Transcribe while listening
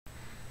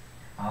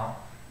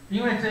好，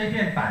因为这一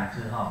片板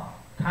子哈，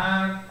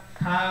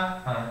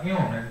因为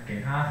我们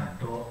给它很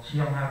多，希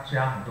望它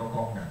加很多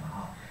功能嘛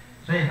哈，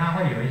所以它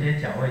会有一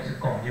些角位是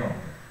共用的。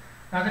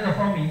那这个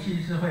蜂鸣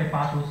器是会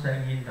发出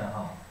声音的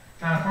哈。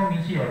那蜂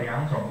鸣器有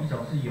两种，一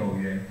种是有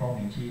源蜂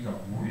鸣器，一种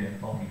无源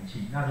蜂鸣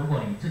器。那如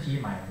果你自己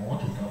买模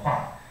组的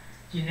话，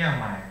尽量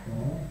买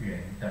无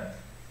源的。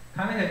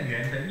它那个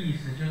源的意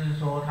思就是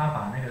说，它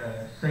把那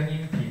个声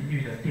音频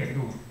率的电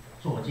路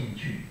做进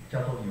去，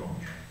叫做有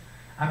源。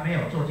它没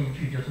有做进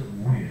去就是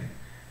无源。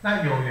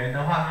那有源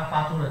的话，它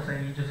发出的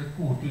声音就是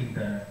固定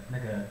的那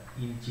个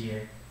音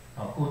阶，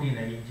固定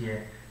的音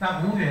阶。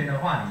那无源的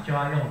话，你就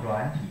要用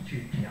软体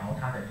去调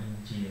它的音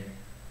阶，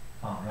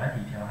软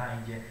体调它的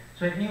音阶。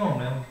所以，因为我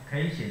们可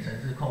以写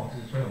程式控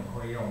制，所以我们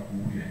会用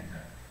无源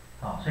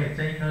的，所以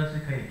这一颗是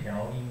可以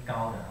调音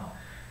高的哈。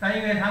那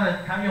因为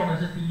它用的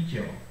是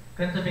D9，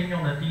 跟这边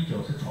用的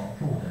D9 是重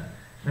复的，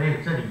所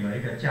以这里有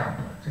一个 jump，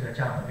 这个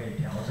jump 可以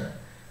调整。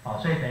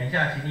所以等一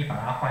下，请你把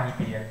它换一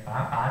边，把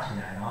它拔起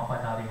来，然后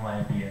换到另外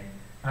一边。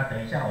那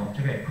等一下我们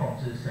就可以控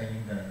制声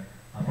音的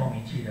蜂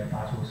鸣器的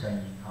发出声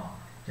音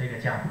这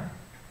个 jump，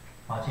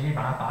 请你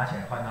把它拔起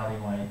来，换到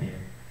另外一边，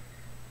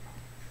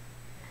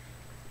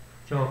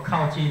就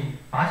靠近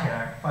拔起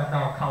来，换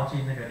到靠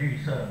近那个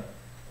绿色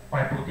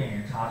外部电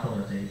源插座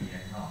的这一边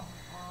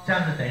这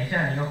样子等一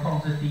下你又控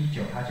制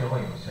D9， 它就会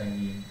有声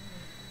音。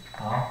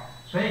好，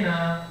所以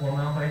呢，我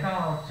们回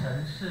到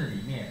程式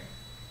里面。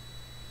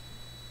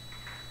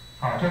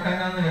好，就刚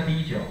刚那个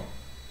D9，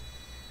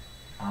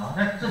 好，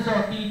那这时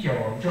候 D9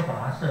 我们就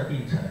把它设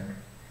定成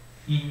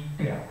音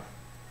调，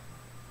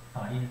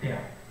音调，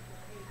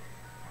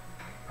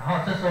然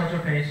后这时候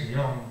就可以使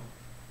用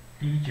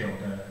D9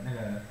 的那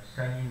个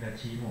声音的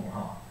积木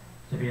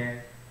这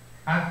边，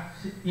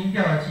是音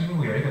调的积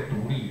木有一个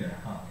独立的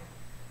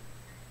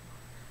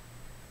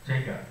这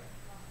个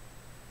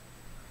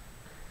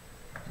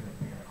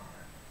不要好了。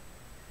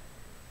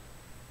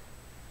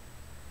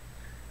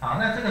好，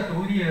那这个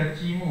独立的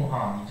积木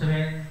你这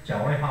边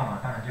角位号码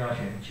当然就要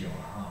选9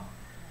了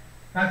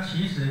那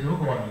其实如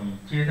果你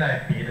接在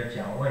别的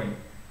角位，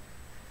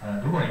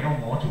如果你用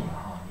模组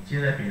了你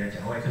接在别的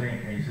角位，这边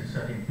也可以是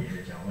设定别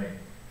的角位。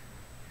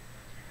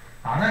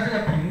好，那这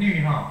个频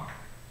率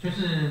就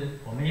是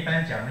我们一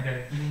般讲那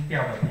个音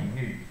调的频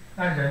率。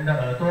那人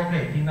的耳朵可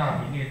以听到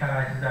频率大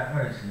概是在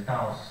20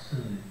到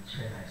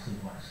4000还是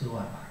4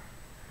万吧，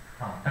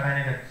大概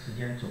那个时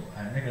间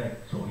那个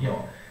左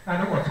右。那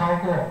如果超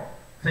过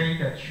这一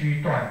个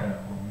区段的，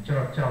我们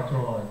就叫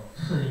做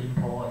次音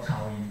波或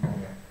超音波。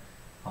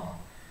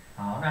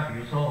好，那比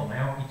如说我们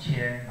用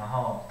1000，然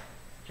后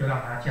就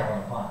让它叫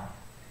的话，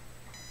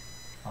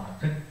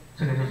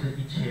这个就是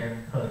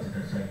1000赫兹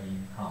的声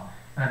音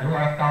那如果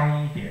要高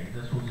音一点，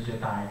这数字就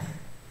大一点。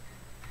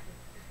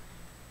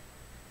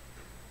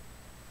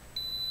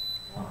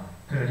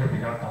这个就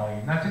比较高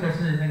音。那这个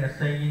是那个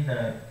声音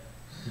的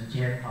时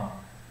间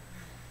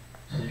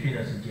持续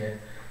的时间。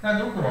那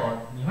如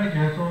果你会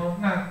觉得说，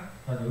那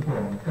如果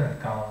我们更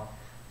高，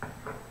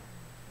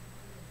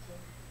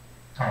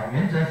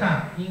原则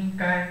上应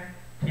该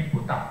听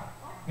不到，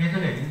因为这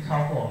个已经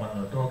超过我们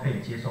耳朵可以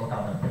接收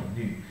到的频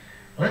率。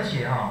而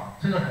且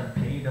这个很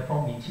便宜的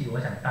蜂鸣器，我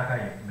想大概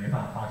也没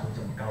办法发出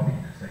这么高频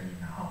的声音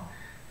了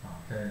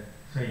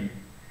所以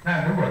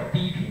那如果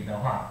低频的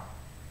话，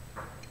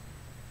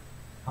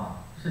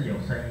是有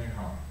声音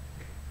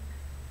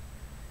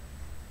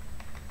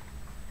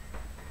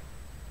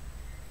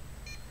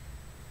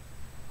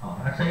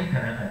那声音可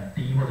能很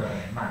低或者很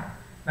慢，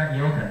那也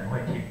有可能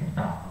会听不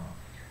到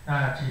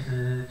那其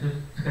实就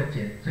是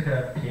这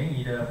个便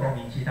宜的蜂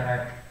鸣器大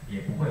概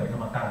也不会有那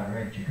么大的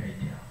range 可以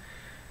调。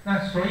那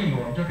所以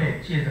我们就可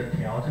以借着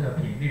调这个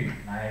频率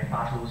来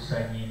发出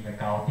声音的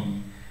高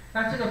低。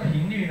那这个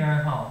频率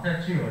呢那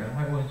就有人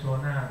会问说，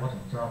那我怎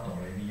么知道哆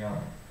来咪要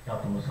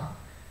多少？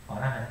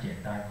那很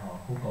简单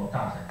Google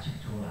大神请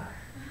出来。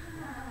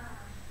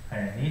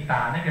你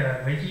打那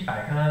个维基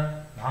百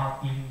科，然后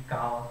音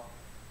高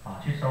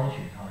去搜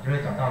寻就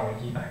会找到维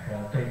基百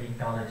科对音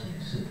高的解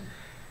释。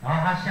然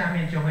后它下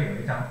面就会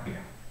有一张表，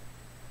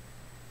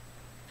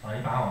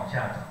你把它往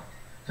下找，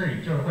这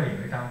里就会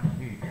有一张频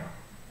率表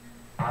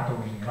，8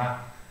度音，有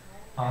吧？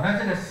那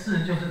这个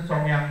4就是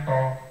中央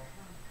哆，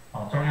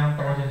中央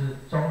哆就是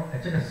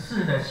这个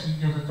4的西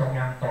就是中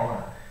央哆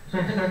了，所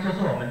以这个就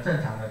是我们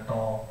正常的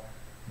哆，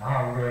然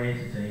后 re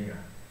是这一个，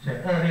所以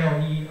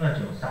261、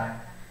293。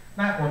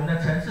那我们的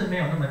程式没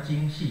有那么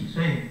精细，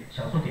所以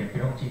小数点不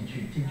用进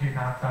去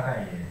它大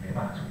概也没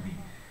办法处理，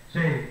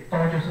所以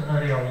哆就是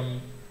261。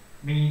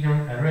咪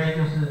array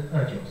就是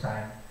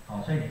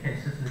293，所以你可以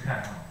试试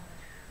看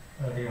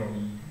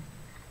261，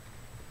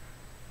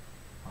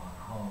然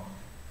后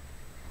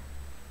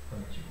293，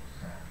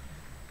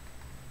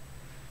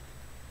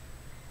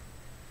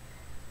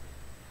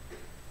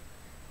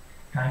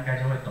它应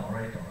该就会哆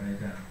瑞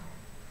这样。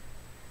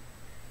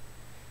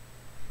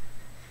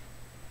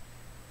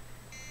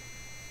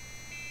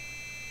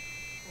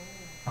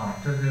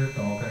这就是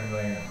哆跟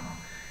瑞了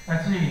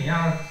那至于你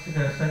要这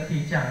个升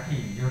key 降 key，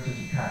 你就自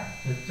己看，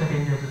这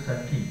边就是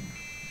升 key，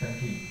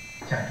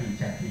降 key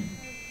降 key，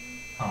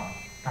 好，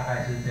大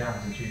概是这样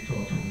子去做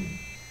处理。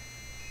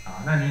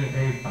好，那你也可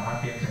以把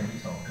它编成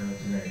一首歌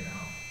之类的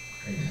哈，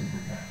可以试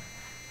试看。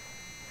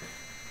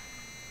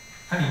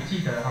那你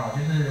记得哈，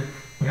就是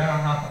不要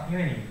让它，因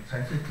为你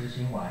程式执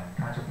行完，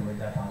它就不会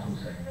再发出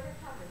声音。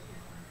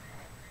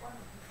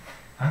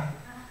啊？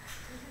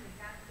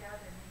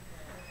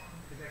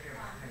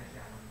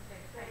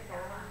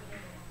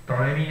哆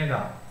来咪那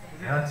个，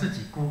还要自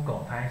己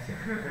Google 它一下。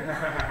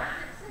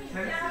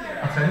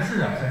程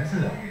式啊，程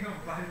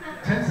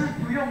式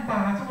不用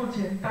吧，这么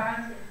简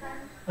单，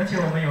而且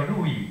我们有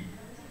录影。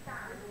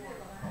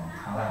哦，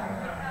好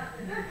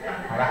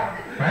了，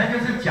反正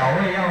就是脚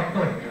位要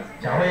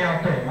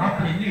对，然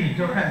后频率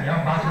就看你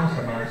要发出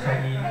什么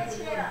声音，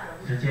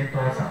时间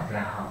多少这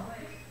样哈。